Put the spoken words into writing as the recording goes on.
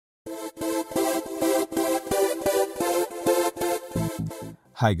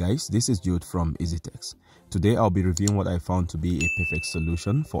Hi guys, this is Jude from EasyText. Today I'll be reviewing what I found to be a perfect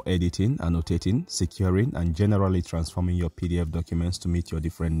solution for editing, annotating, securing, and generally transforming your PDF documents to meet your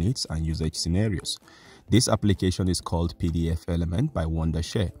different needs and usage scenarios. This application is called PDFelement by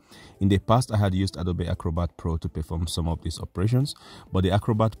Wondershare. In the past, I had used Adobe Acrobat Pro to perform some of these operations, but the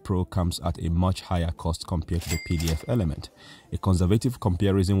Acrobat Pro comes at a much higher cost compared to the PDFelement. A conservative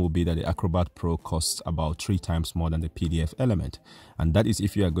comparison would be that the Acrobat Pro costs about 3 times more than the PDFelement, and that is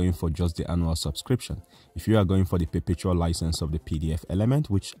if you are going for just the annual subscription. If you are going for the perpetual license of the PDFelement,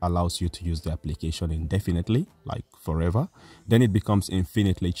 which allows you to use the application indefinitely, like forever, then it becomes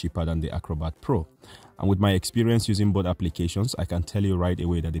infinitely cheaper than the Acrobat Pro. And with my experience using both applications, I can tell you right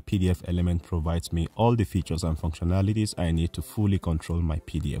away that the PDFelement provides me all the features and functionalities I need to fully control my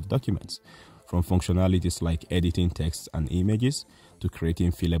PDF documents. From functionalities like editing text and images, to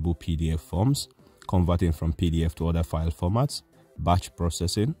creating fillable PDF forms, converting from PDF to other file formats, batch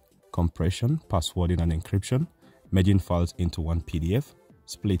processing, compression, passwording and encryption, merging files into one PDF,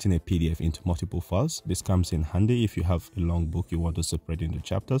 splitting a PDF into multiple files. This comes in handy if you have a long book you want to separate into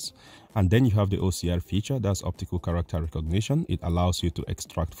chapters. And then you have the OCR feature, that's optical character recognition. It allows you to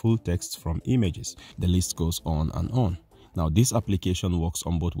extract full text from images. The list goes on and on. Now, this application works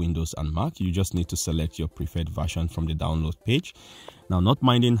on both Windows and Mac. You just need to select your preferred version from the download page. Now, not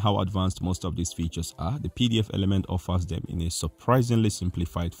minding how advanced most of these features are, the PDFelement offers them in a surprisingly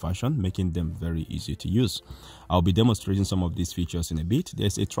simplified fashion, making them very easy to use. I'll be demonstrating some of these features in a bit.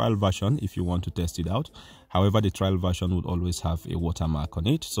 There's a trial version if you want to test it out. However, the trial version would always have a watermark on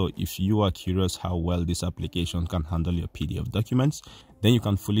it. So if you are curious how well this application can handle your PDF documents, then you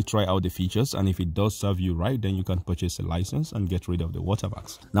can fully try out the features, and if it does serve you right, then you can purchase a license and get rid of the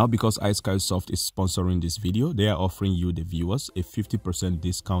watermarks. Now, because 𝐻𝐿Soft is sponsoring this video, they are offering you, the viewers, a 50%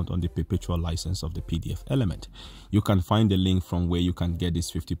 discount on the perpetual license of the PDFelement. You can find the link from where you can get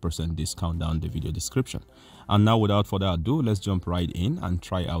this 50% discount down the video description. And now, without further ado, let's jump right in and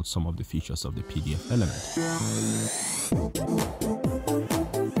try out some of the features of the PDFelement.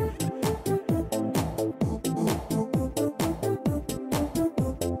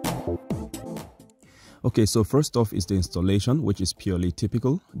 Okay, so first off is the installation, which is purely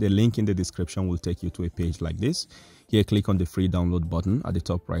typical. The link in the description will take you to a page like this. Here, click on the free download button at the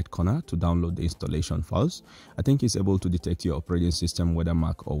top right corner to download the installation files. I think it's able to detect your operating system, whether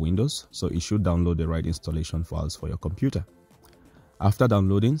Mac or Windows, so it should download the right installation files for your computer. After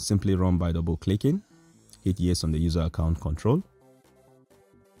downloading, simply run by double clicking. Hit yes on the user account control.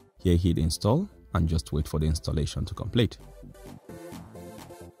 Here, hit install and just wait for the installation to complete.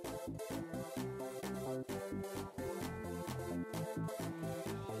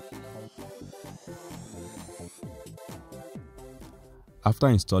 After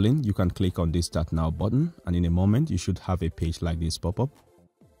installing, you can click on this Start Now button, and in a moment you should have a page like this pop up.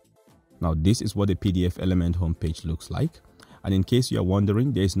 Now, this is what the PDFelement homepage looks like, and in case you are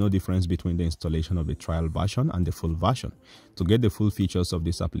wondering, there is no difference between the installation of the trial version and the full version. To get the full features of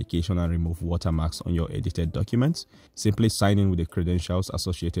this application and remove watermarks on your edited documents, simply sign in with the credentials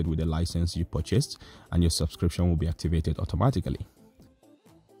associated with the license you purchased, and your subscription will be activated automatically.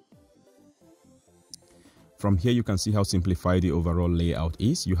 From here, you can see how simplified the overall layout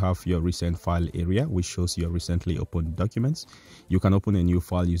is. You have your recent file area, which shows your recently opened documents. You can open a new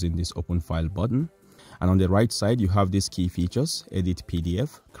file using this Open File button. And on the right side, you have these key features: Edit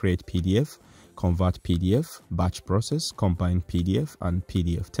PDF, Create PDF, Convert PDF, Batch Process, Combine PDF, and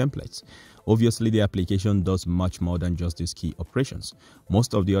PDF Templates. Obviously, the application does much more than just these key operations.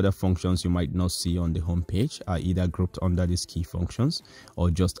 Most of the other functions you might not see on the home page are either grouped under these key functions or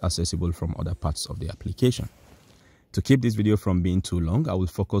just accessible from other parts of the application. To keep this video from being too long, I will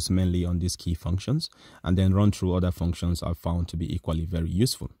focus mainly on these key functions and then run through other functions I've found to be equally very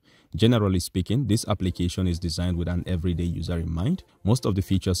useful. Generally speaking, this application is designed with an everyday user in mind. Most of the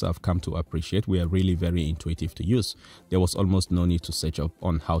features I've come to appreciate were really very intuitive to use. There was almost no need to search up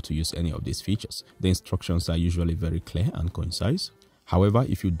on how to use any of these features. The instructions are usually very clear and concise. However,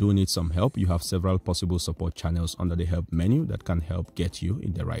 if you do need some help, you have several possible support channels under the help menu that can help get you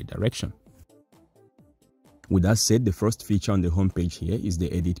in the right direction. With that said, the first feature on the homepage here is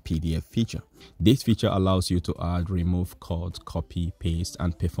the Edit PDF feature. This feature allows you to add, remove, cut, copy, paste,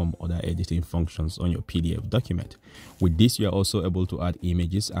 and perform other editing functions on your PDF document. With this, you are also able to add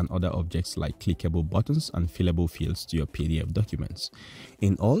images and other objects like clickable buttons and fillable fields to your PDF documents.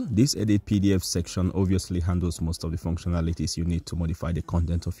 In all, this Edit PDF section obviously handles most of the functionalities you need to modify the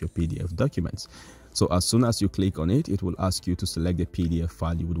content of your PDF documents. So as soon as you click on it, it will ask you to select the PDF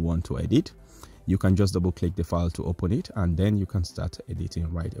file you would want to edit. You can just double click the file to open it, and then you can start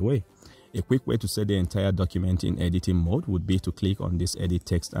editing right away. A quick way to set the entire document in editing mode would be to click on this edit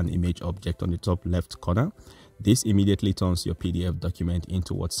text and image object on the top left corner. This immediately turns your PDF document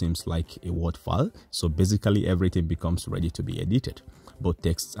into what seems like a Word file. So basically everything becomes ready to be edited, both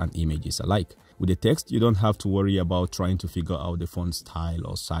texts and images alike. With the text, you don't have to worry about trying to figure out the font style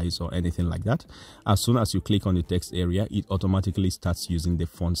or size or anything like that. As soon as you click on the text area, it automatically starts using the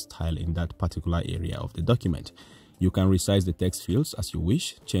font style in that particular area of the document. You can resize the text fields as you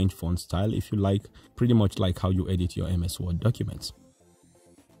wish, change font style if you like, pretty much like how you edit your MS Word documents.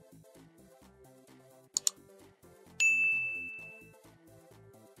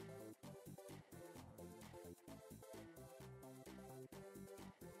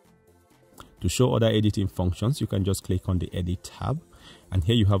 To show other editing functions, you can just click on the Edit tab, and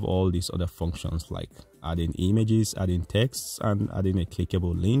here you have all these other functions like adding images, adding texts, and adding a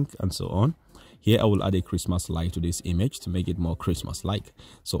clickable link, and so on. Here I will add a Christmas light to this image to make it more Christmas-like.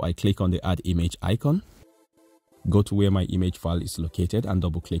 So I click on the Add Image icon, go to where my image file is located, and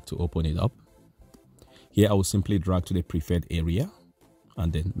double-click to open it up. Here I will simply drag to the preferred area,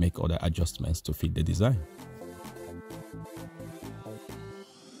 and then make other adjustments to fit the design.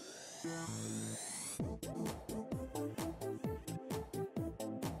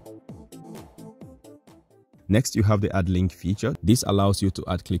 Next, you have the Add Link feature. This allows you to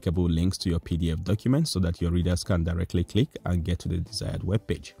add clickable links to your PDF document so that your readers can directly click and get to the desired web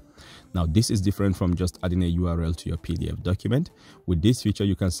page. Now, this is different from just adding a URL to your PDF document. With this feature,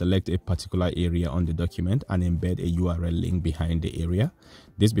 you can select a particular area on the document and embed a URL link behind the area.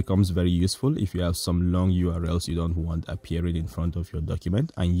 This becomes very useful if you have some long URLs you don't want appearing in front of your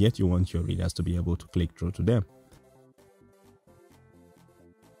document, and yet you want your readers to be able to click through to them.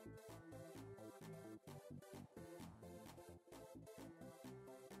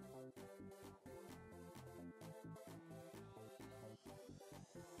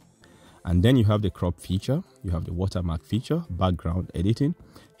 And then you have the crop feature, you have the watermark feature, background editing,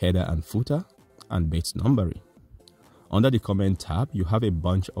 header and footer, and base numbering. Under the comment tab, you have a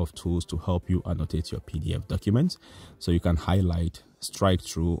bunch of tools to help you annotate your PDF documents. So you can highlight, strike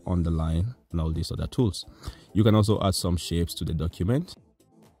through, underline, and all these other tools. You can also add some shapes to the document.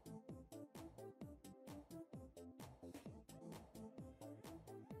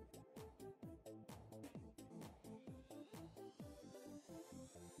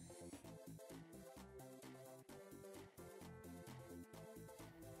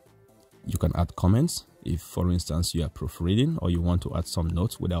 You can add comments if, for instance, you are proofreading or you want to add some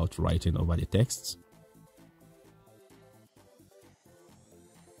notes without writing over the texts.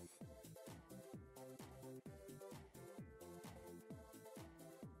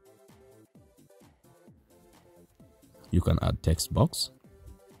 You can add text box.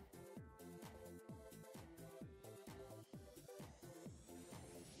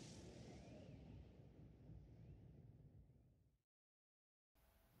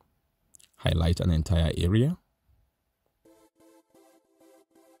 Highlight an entire area.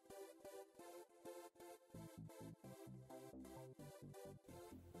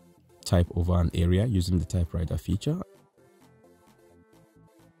 Type over an area using the typewriter feature.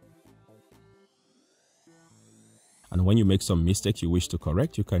 And when you make some mistakes you wish to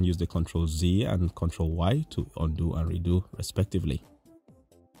correct, you can use the Ctrl+Z and Ctrl+Y to undo and redo respectively.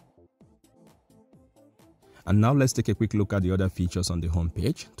 And now let's take a quick look at the other features on the home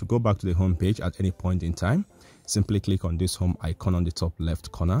page. To go back to the home page at any point in time, simply click on this home icon on the top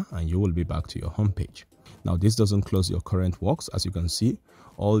left corner and you will be back to your home page. Now this doesn't close your current works. As you can see,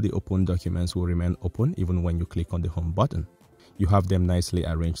 all the open documents will remain open even when you click on the home button. You have them nicely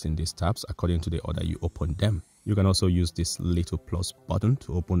arranged in these tabs according to the order you open them. You can also use this little plus button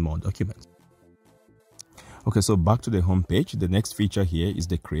to open more documents. Okay, so back to the home page. The next feature here is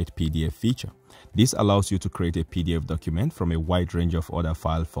the Create PDF feature. This allows you to create a PDF document from a wide range of other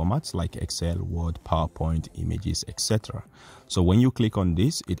file formats like Excel, Word, PowerPoint, images, etc. So when you click on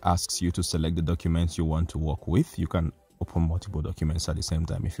this, it asks you to select the documents you want to work with. You can open multiple documents at the same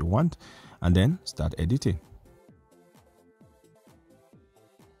time if you want, and then start editing.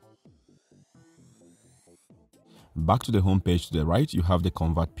 Back to the home page to the right, you have the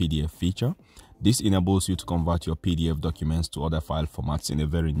Convert PDF feature. This enables you to convert your PDF documents to other file formats in a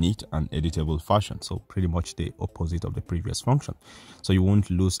very neat and editable fashion. So pretty much the opposite of the previous function. So you won't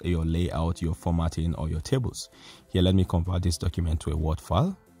lose your layout, your formatting, or your tables. Here, let me convert this document to a Word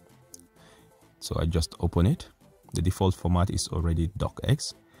file. So I just open it. The default format is already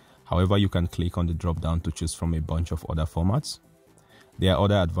docx. However, you can click on the drop down to choose from a bunch of other formats. There are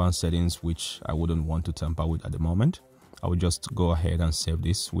other advanced settings which I wouldn't want to tamper with at the moment. I will just go ahead and save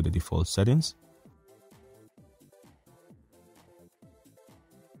this with the default settings.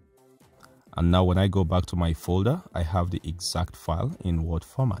 And now when I go back to my folder, I have the exact file in Word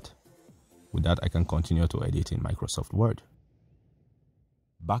format. With that, I can continue to edit in Microsoft Word.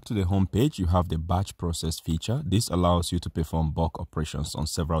 Back to the home page, you have the batch process feature. This allows you to perform bulk operations on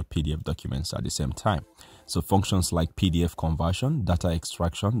several PDF documents at the same time. So functions like PDF conversion, data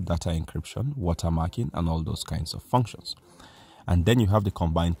extraction, data encryption, watermarking, and all those kinds of functions. And then you have the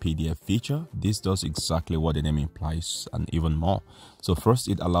combined PDF feature. This does exactly what the name implies and even more. So first,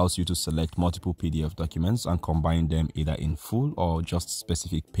 it allows you to select multiple PDF documents and combine them either in full or just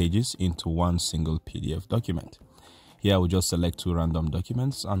specific pages into one single PDF document. Here I will just select 2 random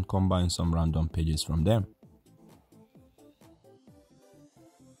documents and combine some random pages from them.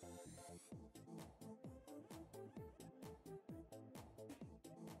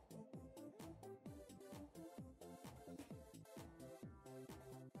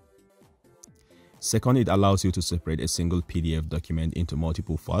 Second, it allows you to separate a single PDF document into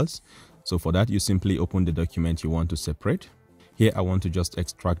multiple files. So for that, you simply open the document you want to separate. Here I want to just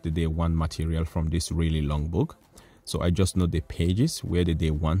extract the day 1 material from this really long book. So I just note the pages where the day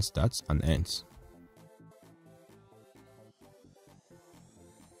 1 starts and ends.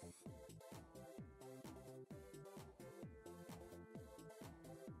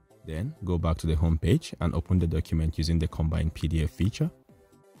 Then go back to the home page and open the document using the combined PDF feature.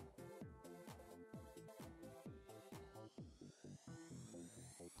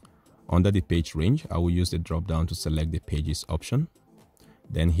 Under the page range, I will use the drop down to select the pages option.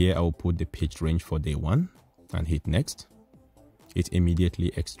 Then here I will put the page range for day 1 and hit next. It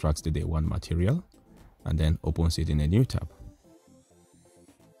immediately extracts the day 1 material and then opens it in a new tab.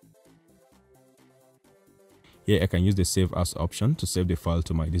 Here I can use the save as option to save the file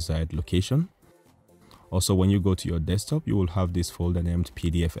to my desired location. Also, when you go to your desktop, you will have this folder named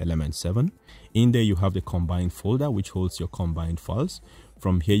PDFelement 7. In there you have the combined folder which holds your combined files.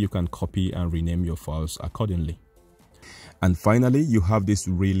 From here you can copy and rename your files accordingly. And finally, you have this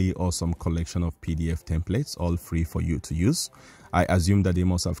really awesome collection of PDF templates, all free for you to use. I assume that they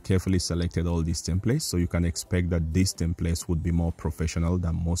must have carefully selected all these templates, so you can expect that these templates would be more professional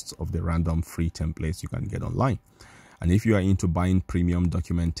than most of the random free templates you can get online. And if you are into buying premium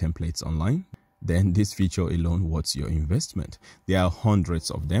document templates online, then this feature alone worth your investment. There are hundreds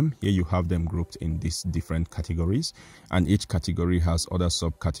of them. Here you have them grouped in these different categories, and each category has other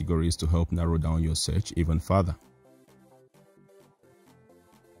subcategories to help narrow down your search even further.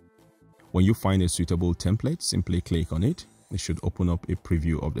 When you find a suitable template, simply click on it. It should open up a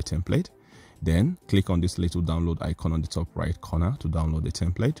preview of the template. Then click on this little download icon on the top right corner to download the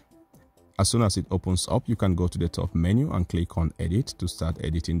template. As soon as it opens up, you can go to the top menu and click on Edit to start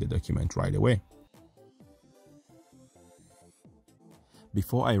editing the document right away.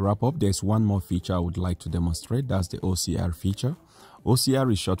 Before I wrap up, there's one more feature I would like to demonstrate. That's the OCR feature.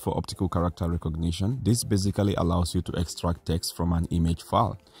 OCR is short for optical character recognition. This basically allows you to extract text from an image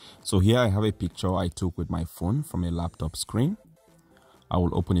file. So here I have a picture I took with my phone from a laptop screen. I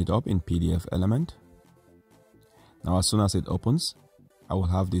will open it up in PDFelement. Now as soon as it opens, I will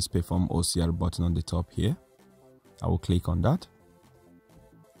have this Perform OCR button on the top here. I will click on that.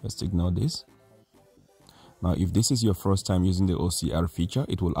 Just ignore this. Now if this is your first time using the OCR feature,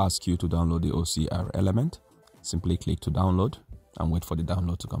 it will ask you to download the OCR element. Simply click to download and wait for the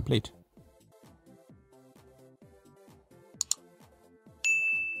download to complete.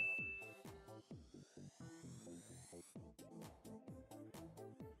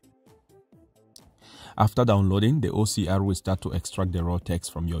 After downloading, the OCR will start to extract the raw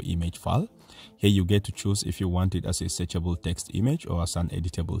text from your image file. Here you get to choose if you want it as a searchable text image or as an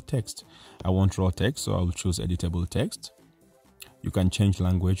editable text. I want raw text, so I will choose editable text. You can change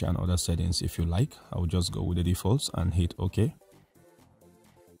language and other settings if you like. I will just go with the defaults and hit OK.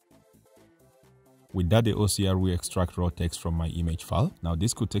 With that, the OCR will extract raw text from my image file. Now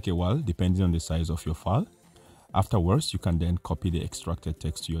this could take a while depending on the size of your file. Afterwards, you can then copy the extracted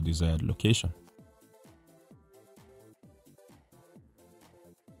text to your desired location.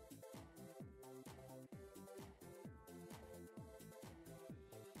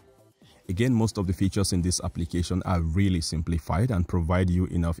 Again, most of the features in this application are really simplified and provide you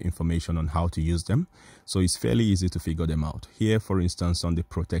enough information on how to use them, so it's fairly easy to figure them out. Here, for instance, on the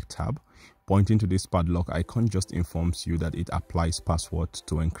Protect tab, pointing to this padlock icon just informs you that it applies password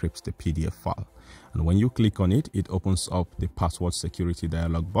to encrypt the PDF file. And when you click on it, it opens up the password security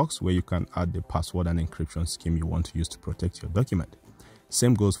dialog box where you can add the password and encryption scheme you want to use to protect your document.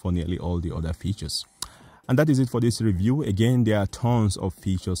 Same goes for nearly all the other features. And that is it for this review. Again, there are tons of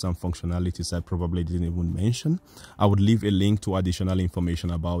features and functionalities I probably didn't even mention. I would leave a link to additional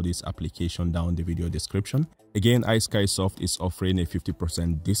information about this application down in the video description. Again, 𝐂𝐋𝐈𝐒 is offering a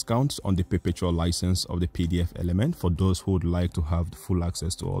 50% discount on the perpetual license of the PDFelement for those who would like to have full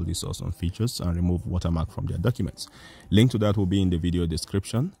access to all these awesome features and remove watermark from their documents. Link to that will be in the video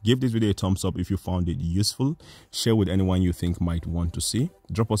description. Give this video a thumbs up if you found it useful. Share with anyone you think might want to see.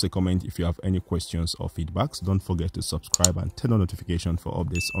 Drop us a comment if you have any questions or feedbacks. Don't forget to subscribe and turn on notification for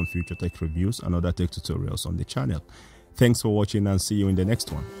updates on future tech reviews and other tech tutorials on the channel. Thanks for watching and see you in the next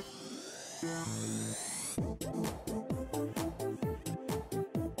one.